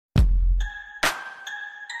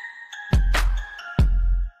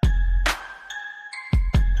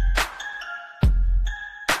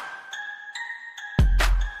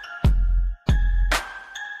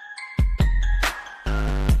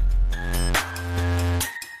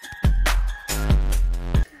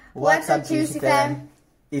What's up, Jucee fam?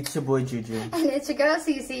 It's your boy Juju. And it's your girl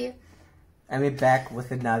Cece. And we're back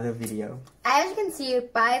with another video. As you can see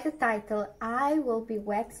by the title, I will be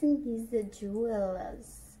waxing these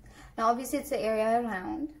jewels. Now obviously it's the area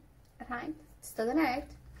around. Right? Still gonna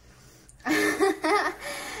hurt.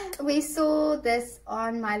 We saw this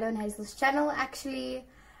on Milo and Hazel's channel actually.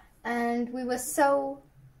 And we were so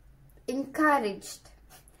encouraged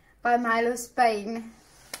by Milo's pain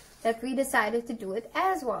that we decided to do it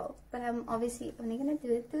as well. But I'm obviously only gonna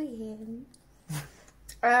do it to him.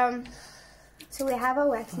 So we have our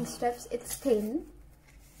waxing strips. It's 10.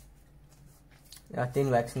 Yeah,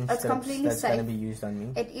 10 waxing strips that's gonna be used on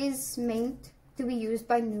me. It is meant to be used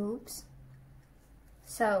by noobs.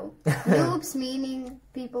 So noobs meaning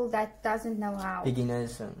people that doesn't know how.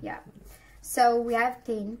 Beginners. Yeah. So we have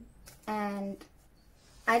 10, and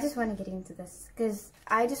I just want to get into this because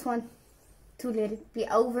I just want to let it be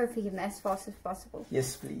over for him as fast as possible.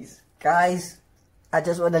 Yes, please. Guys, I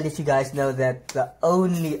just want to let you guys know that the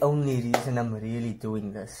only reason I'm really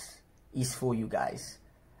doing this is for you guys.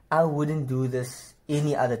 I wouldn't do this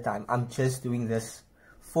any other time. I'm just doing this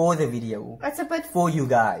for the video. It's a bit for you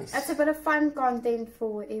guys. It's a bit of fun content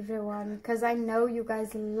for everyone because I know you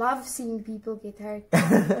guys love seeing people get hurt.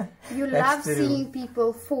 You love seeing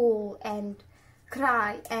people fall and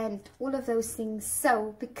cry and all of those things.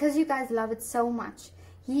 So because you guys love it so much,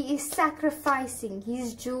 he is sacrificing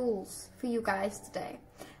his jewels for you guys today.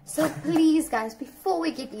 So please guys, before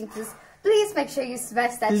we get into this, please make sure you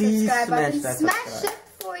smash that subscribe button. Smash it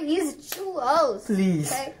for his jewels.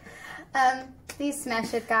 Please. Okay? Please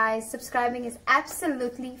smash it guys. Subscribing is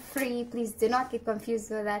absolutely free. Please do not get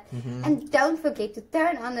confused with that. And don't forget to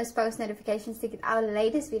turn on those post notifications to get our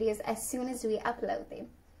latest videos as soon as we upload them.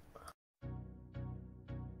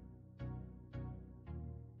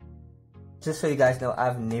 Just so you guys know,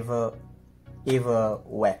 I've never ever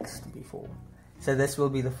waxed before. So this will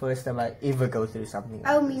be the first time I ever go through something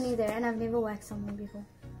like this. Me neither, and I've never waxed someone before.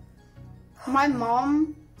 My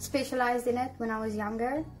mom specialized in it when I was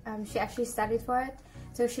younger. She actually studied for it.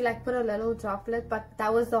 So she like put a little droplet, but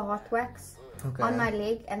that was the hot wax on my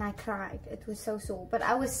leg, and I cried. It was so sore, but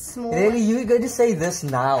I was small. Really? You're going to say this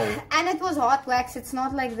now? And it was hot wax. It's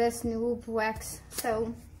not like this noob wax.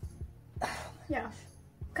 So, yeah.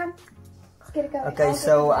 Come. Get it going. Okay,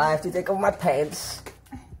 so I have to take off my pants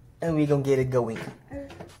and we're gonna get it going.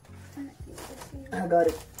 I got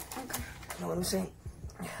it. Okay. You know what I'm saying?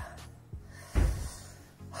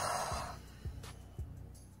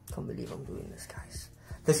 Can't believe I'm doing this, guys.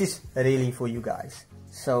 This is really for you guys.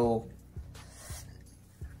 So.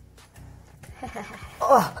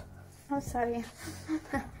 Oh. I'm sorry.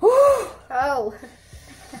 Oh.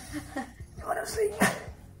 You know what I'm saying?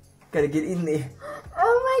 Gotta get in there.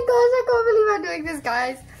 Oh my gosh, I can't believe I'm doing this,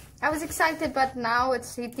 guys. I was excited, but now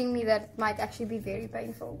it's hitting me that it might actually be very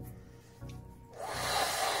painful.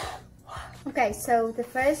 Okay, so the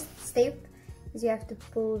first step is you have to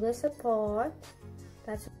pull this apart.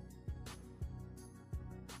 That's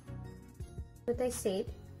what they said.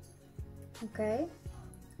 Okay.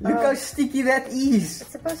 Look how sticky that is.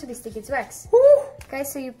 It's supposed to be sticky, it's wax. Woo. Okay,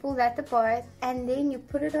 so you pull that apart and then you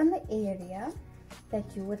put it on the area that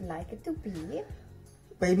you would like it to be.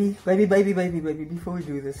 Baby, before we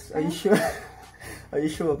do this, are you sure? Are you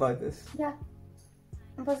sure about this? Yeah.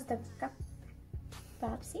 I'm positive. Come.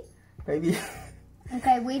 Perhaps see? Baby.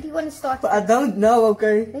 Okay, where do you want to start? But I don't know,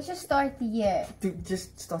 okay? Let's just start here.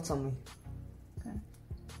 Just start somewhere. Okay.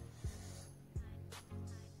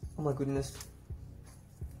 Oh my goodness.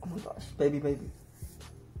 Oh my gosh. Baby.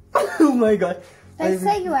 Oh my god. They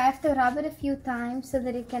say you have to rub it a few times so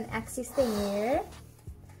that it can access the hair.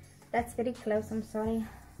 That's very close, I'm sorry.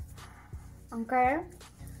 Okay.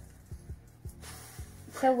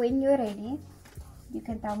 So when you're ready, you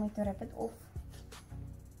can tell me to rip it off.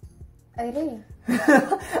 Are you ready?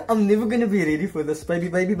 I'm never gonna be ready for this, baby.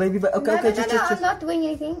 Okay, no, I'm not doing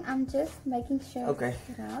anything. I'm just making sure. Okay.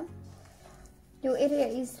 Your area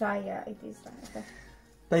is dry, yeah, it is dry. Okay.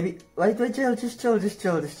 Baby, wait, chill.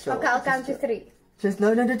 Okay, I'll count to 3. Just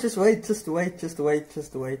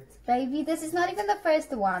wait. Baby, this is not even the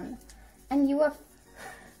first one. And you have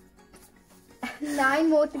 9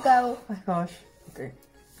 more to go. Oh my gosh. Okay.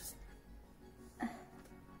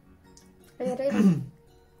 Are you ready?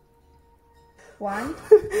 1,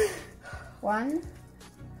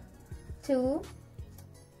 2,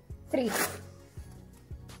 3.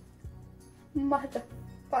 Mother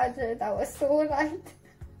fudger, that was so right.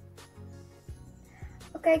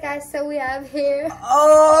 Okay guys, so we have here.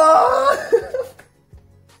 Oh!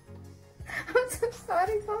 I'm so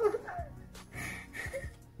sorry, Mama.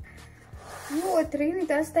 You, it really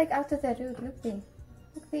does take out of the root. Look there.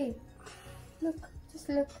 There. Look. Just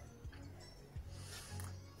look.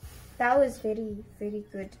 That was very, very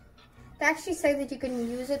good. They actually say that you can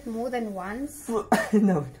use it more than once. No.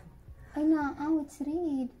 Oh no, oh, it's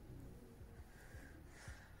red.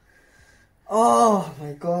 Oh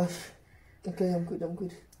my gosh. Okay, I'm good.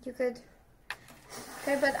 You good?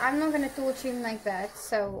 Okay, but I'm not gonna torture him like that,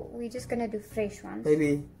 so we're just gonna do fresh ones.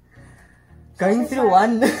 Baby, going through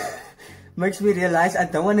one makes me realize I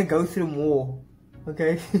don't want to go through more.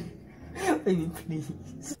 Okay? Baby,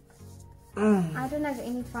 please. I don't have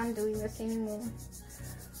any fun doing this anymore.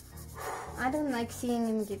 I don't like seeing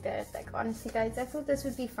him get that. Like, honestly, guys, I thought this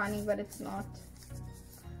would be funny, but it's not.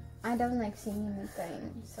 I don't like seeing him in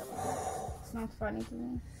pain, so it's not funny to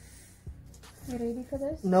me. You ready for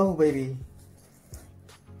this? No, baby.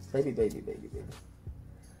 Baby.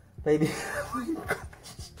 Baby. Oh my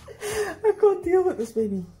gosh. I can't deal with this,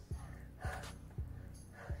 baby.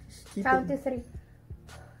 Count to 3.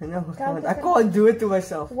 No, I can't do it to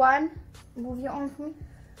myself. 1. Move your arm for me.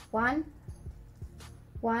 1.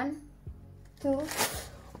 1, 2,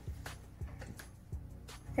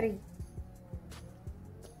 3.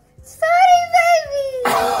 Sorry, baby!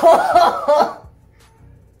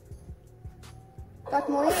 Got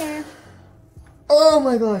more hair. Oh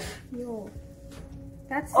my gosh. Yo.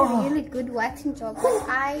 That's a really good waxing job. Like,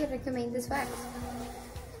 I recommend this wax.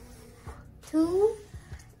 2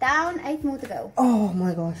 down, 8 more to go. Oh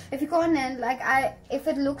my gosh. If you can't end, like, if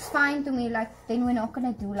it looks fine to me, like, then we're not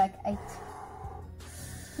gonna do like 8.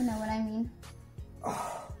 You know what I mean? Let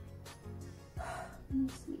me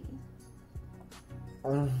see.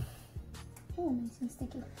 Oh, nice and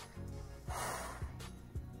sticky.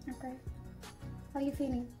 Okay. How are you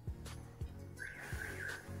feeling?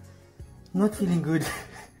 Not feeling good.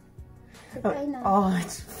 It's okay now. Oh,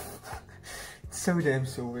 it's so damn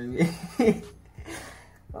sore, baby.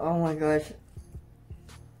 Oh my gosh.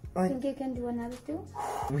 Think you can do another 2?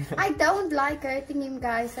 I don't like hurting him,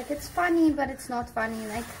 guys. Like, it's funny, but it's not funny.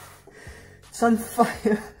 Like, it's on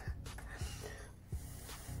fire.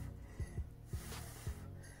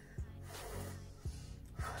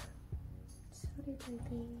 Sorry,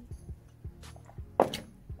 baby.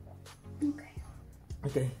 Okay.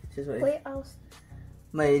 Okay, just wait. Where else?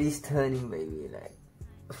 My head is turning, baby. Like,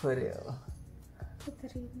 for real. Put the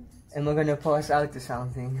ribbon. Am I gonna pass out or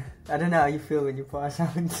something? I don't know how you feel when you pass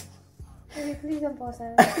out. Baby, please don't pass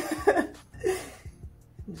out.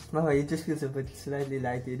 My head just feels a bit slightly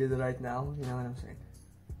lightheaded right now. You know what I'm saying?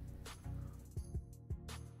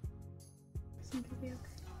 Think you'll be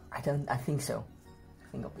okay? I think so. I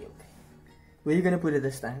think I'll be okay. Where are you gonna put it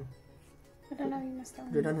this time? I don't know, you must tell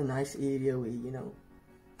me. Put it on a nice area where, you know,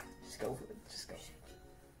 just go for it. Just go.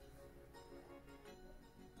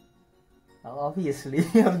 Well, obviously,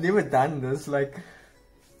 I've never done this. Like,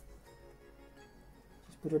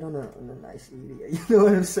 just put it on a nice area. You know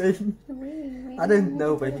what I'm saying? Where I don't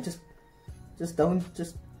know, baby. Just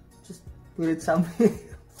put it somewhere.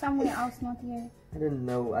 Somewhere else, not here. I don't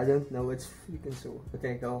know. It's freaking sore.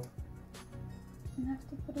 Okay, go. You have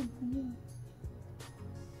to put it here.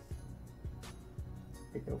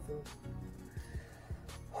 Okay, go for it.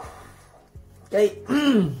 Okay,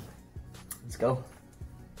 let's go.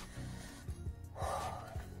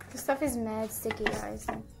 This stuff is mad sticky, guys.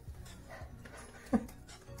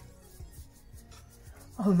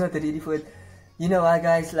 I'm not ready for it. You know what,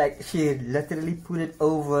 guys? Like, she literally put it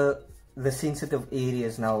over the sensitive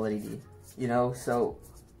areas now already. You know, so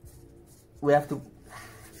we have to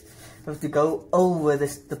go over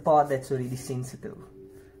the part that's already sensitive.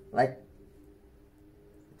 Like,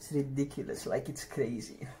 it's ridiculous. Like, it's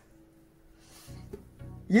crazy.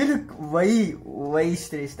 You look way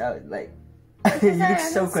stressed out. Like, you look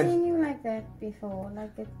so I've seen you like that before.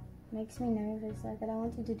 Like, it makes me nervous. Like, I don't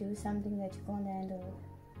want you to do something that you can't handle.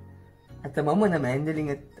 At the moment, I'm handling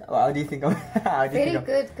it. How do you think I'm? Very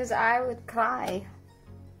good, because I would cry.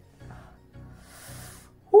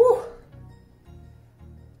 Whew.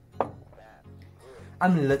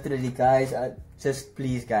 I'm literally, guys. Just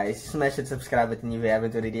please, guys, smash that subscribe button if you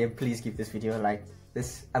haven't already, and please give this video a like.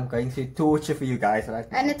 This, I'm going through torture for you guys right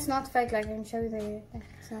now. And it's not fake. Like, I can show you the. Like,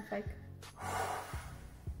 it's not fake.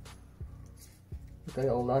 Okay,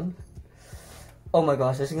 hold on. Oh my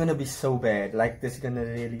gosh, this is gonna be so bad. Like, this is gonna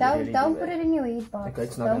really Don't be put bad. it in your head, box. Okay,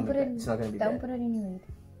 it's not gonna be bad. It's not gonna be Don't bad. put it in your head.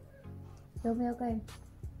 You'll be okay.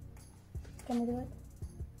 Can you do it?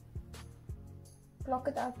 Block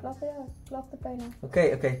it out. Block it out. Block the pain out.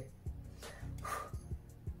 Okay, okay.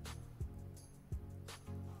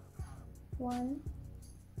 1,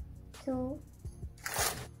 2,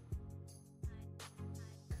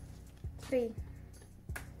 3.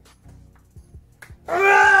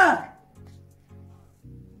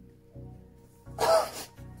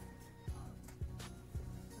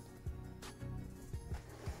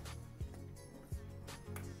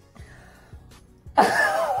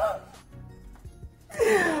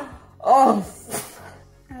 Oh!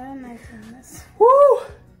 I don't like doing this. Woo!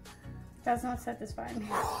 That's not satisfying.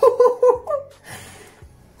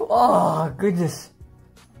 Oh, goodness.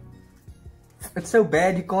 It's so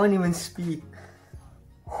bad you can't even speak.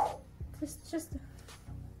 Just.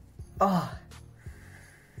 Oh.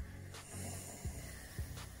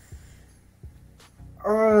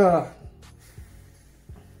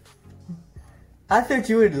 I thought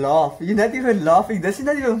you would laugh. You're not even laughing. This is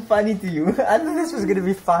not even funny to you. I thought this was gonna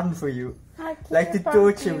be fun for you. Like to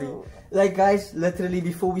torture me. Like guys, literally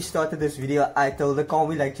before we started this video, I told her, can't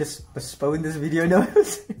we like just postpone this video now?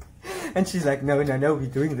 And she's like, no, we're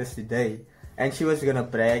doing this today. And she was gonna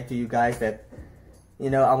brag to you guys that, you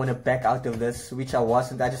know, I want to back out of this, which I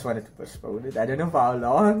wasn't. I just wanted to postpone it. I don't know for how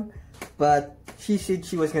long. But she said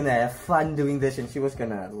she was gonna have fun doing this and she was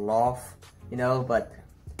gonna laugh, you know, but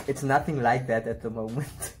it's nothing like that at the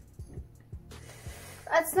moment.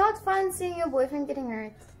 It's not fun seeing your boyfriend getting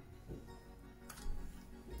hurt.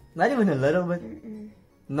 Not even a little bit.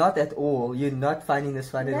 Not at all. You're not finding this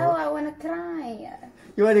fun at all. No, I wanna cry.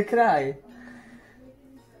 You wanna cry?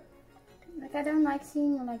 Like I don't like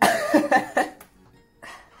seeing you like that.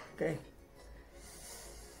 Okay.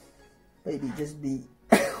 Baby, just be.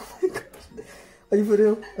 Oh my gosh. Are you for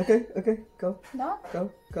real? Okay, go. No?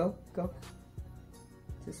 Go.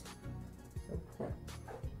 Just go.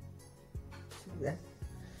 See that?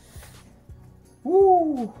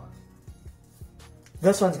 Woo!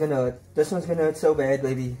 This one's gonna hurt. This one's gonna hurt so bad,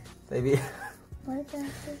 baby. What if I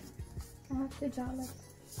have to draw it?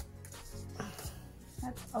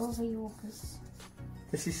 That's over yours.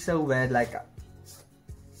 This is so bad, like,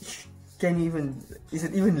 can you even, is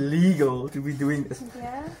it even legal to be doing this?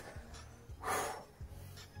 Yeah.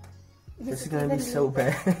 This is gonna be so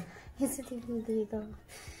bad. Is it even legal?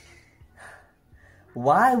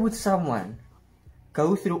 Why would someone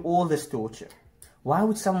go through all this torture? Why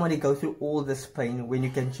would somebody go through all this pain when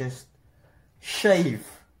you can just shave?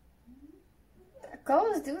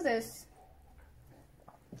 Girls do this.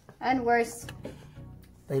 And worse.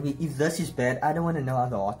 Baby, if this is bad, I don't want to know how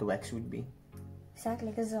the hot wax would be. Exactly,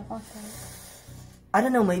 because it's a hot one. I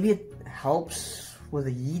don't know, maybe it helps with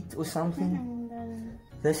the heat or something.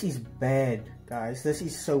 This is bad, guys. This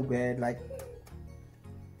is so bad. Like,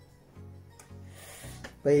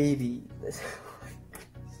 baby, this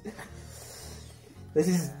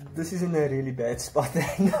is in a really bad spot.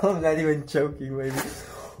 No, I'm not even joking, baby.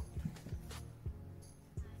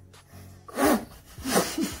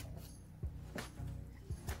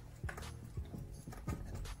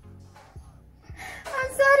 I'm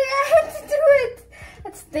sorry, I had to do it.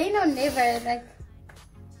 It's they know never. Like,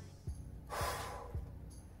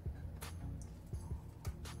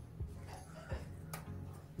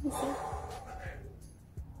 you see?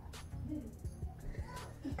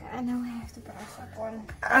 Okay, I know I have to brush up on.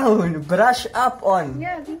 Oh, brush up on.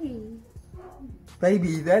 Yeah, baby.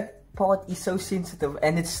 Baby, that part is so sensitive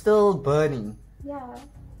and it's still burning. Yeah.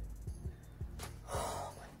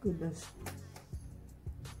 Oh my goodness.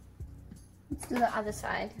 Let's do the other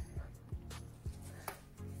side.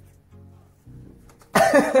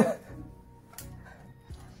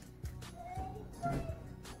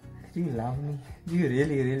 Do you love me? Do you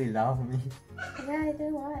really, really love me? Yeah, I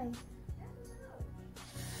do. Why?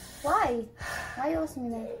 Why? Why are you asking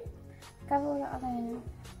me that? Cover your other hand.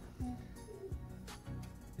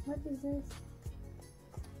 What is this?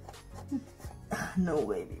 No,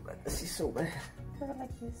 baby, but this is so bad. Cover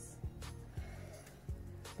like this.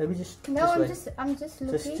 Maybe just. No, I'm just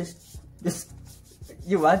looking. Just.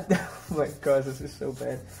 You what? Oh my gosh, this is so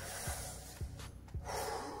bad.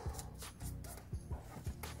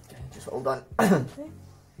 Okay, just hold on. Okay.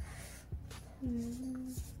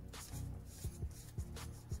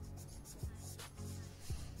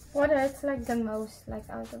 What hurts like the most, like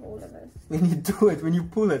out of all of it? When you do it, when you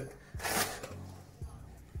pull it.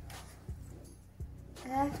 I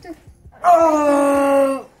have to.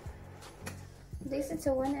 Oh! At least it's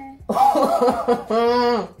a winner.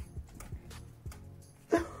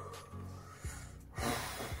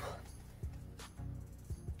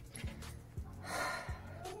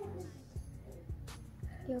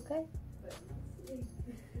 You okay?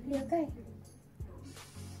 You okay?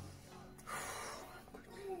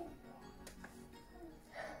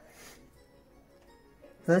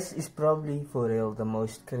 This is probably for real the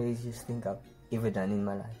most craziest thing I've ever done in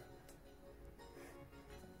my life.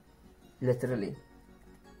 Literally.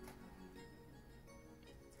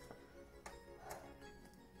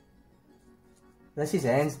 This is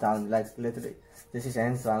hands down, like literally, this is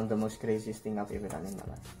hands down the most craziest thing I've ever done in my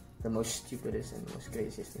life. The most stupidest and most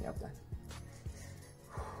craziest thing I've done.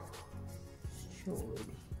 Sure,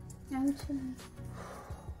 baby. I'm chilling.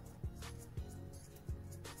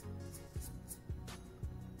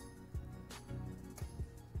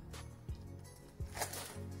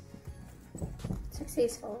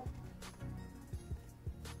 successful.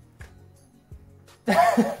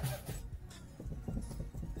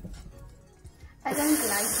 I don't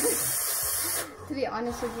like it, to be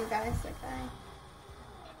honest with you guys. Like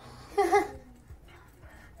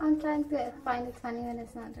I'm trying to find it funny when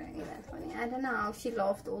it's not really that funny. I don't know how she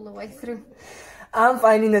laughed all the way through. I'm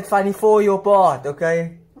finding it funny for your part,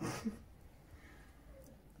 okay?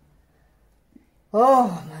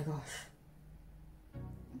 Oh my gosh.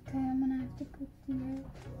 Okay, I'm gonna have to put here.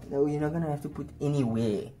 No, you're not gonna have to put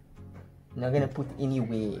anywhere. You're not gonna put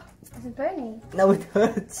anywhere. Is it burning? No, it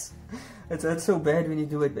hurts. It hurts so bad when you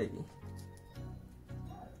do it, baby.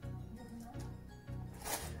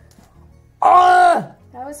 Ah!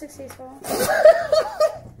 That was successful.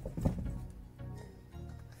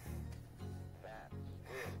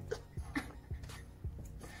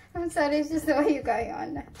 I'm sorry, it's just the way you're going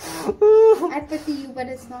on. I pity you, but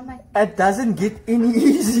it's not my... It doesn't get any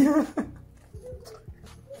easier.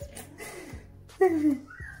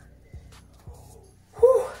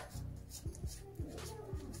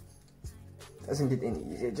 Doesn't get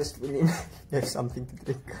any easier, just when you have something to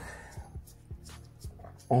drink.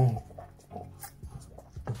 Oh.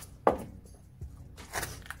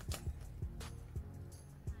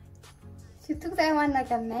 You took that one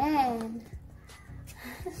like a man.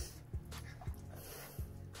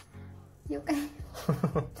 You okay?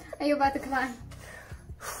 Are you about to cry?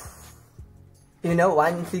 You know,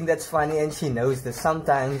 one thing that's funny, and she knows this,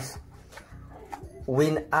 sometimes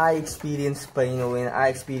when I experience pain or when I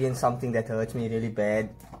experience something that hurts me really bad,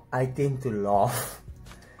 I tend to laugh.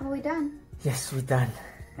 Are we done? Yes, we're done.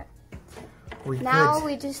 Now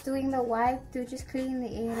we're just doing the wipe to just clean the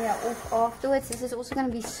area off afterwards. This is also going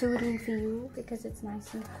to be soothing for you because it's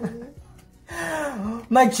nice and cool.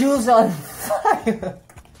 My jewels are on fire.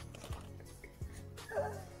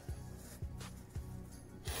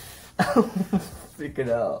 Freaking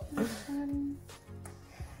out.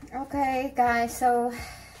 Okay, guys, so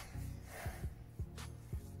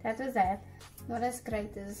that was that. Not as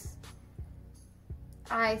great as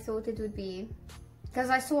I thought it would be, because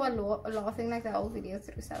I saw laughing like the whole video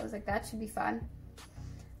through, so I was like, that should be fun.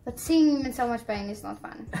 But seeing him in so much pain is not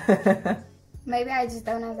fun. Maybe I just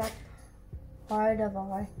don't have that hard of a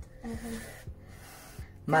heart.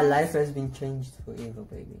 My life has been changed forever,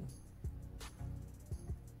 baby.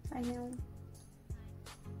 I know.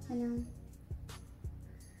 I know.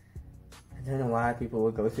 I don't know why people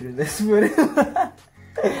would go through this, but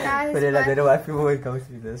Guys, I don't know why people would go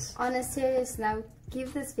through this. On a serious note,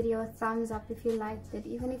 give this video a thumbs up if you liked it.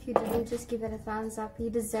 Even if you didn't, just give it a thumbs up. He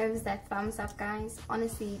deserves that thumbs up, guys.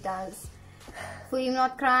 Honestly, he does. For him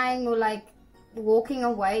not crying or like walking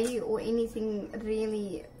away or anything,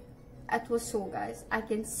 really, it was sore, guys. I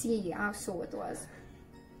can see how sore it was.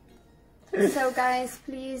 So guys,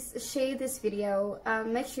 please share this video.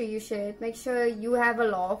 Make sure you share it. Make sure you have a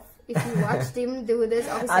laugh if you watched him do this.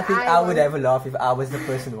 Obviously, I think I would have a laugh if I was the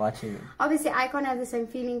person watching him. Obviously, I can't have the same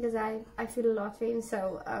feeling because I feel a lot for him.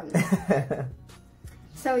 So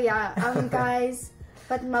so yeah, guys.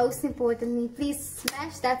 But most importantly, please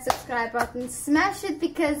smash that subscribe button. Smash it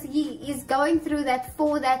because he is going through that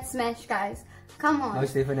for that smash, guys. Come on.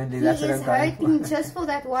 Most definitely, he that's what is I'm trying hurting just for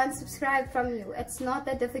that one subscribe from you. It's not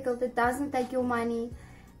that difficult. It doesn't take your money.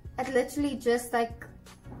 It literally just like...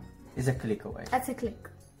 It's a click away. That's a click.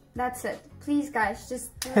 That's it. Please, guys,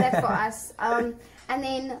 just do that for us. And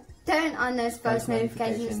then turn on those post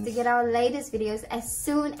notifications to get our latest videos as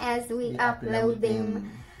soon as we upload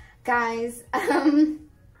them. Guys, I'm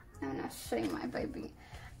not showing my baby.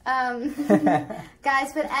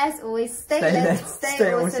 Guys, but as always, stay lit,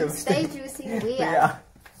 stay awesome, stay juicy. We are.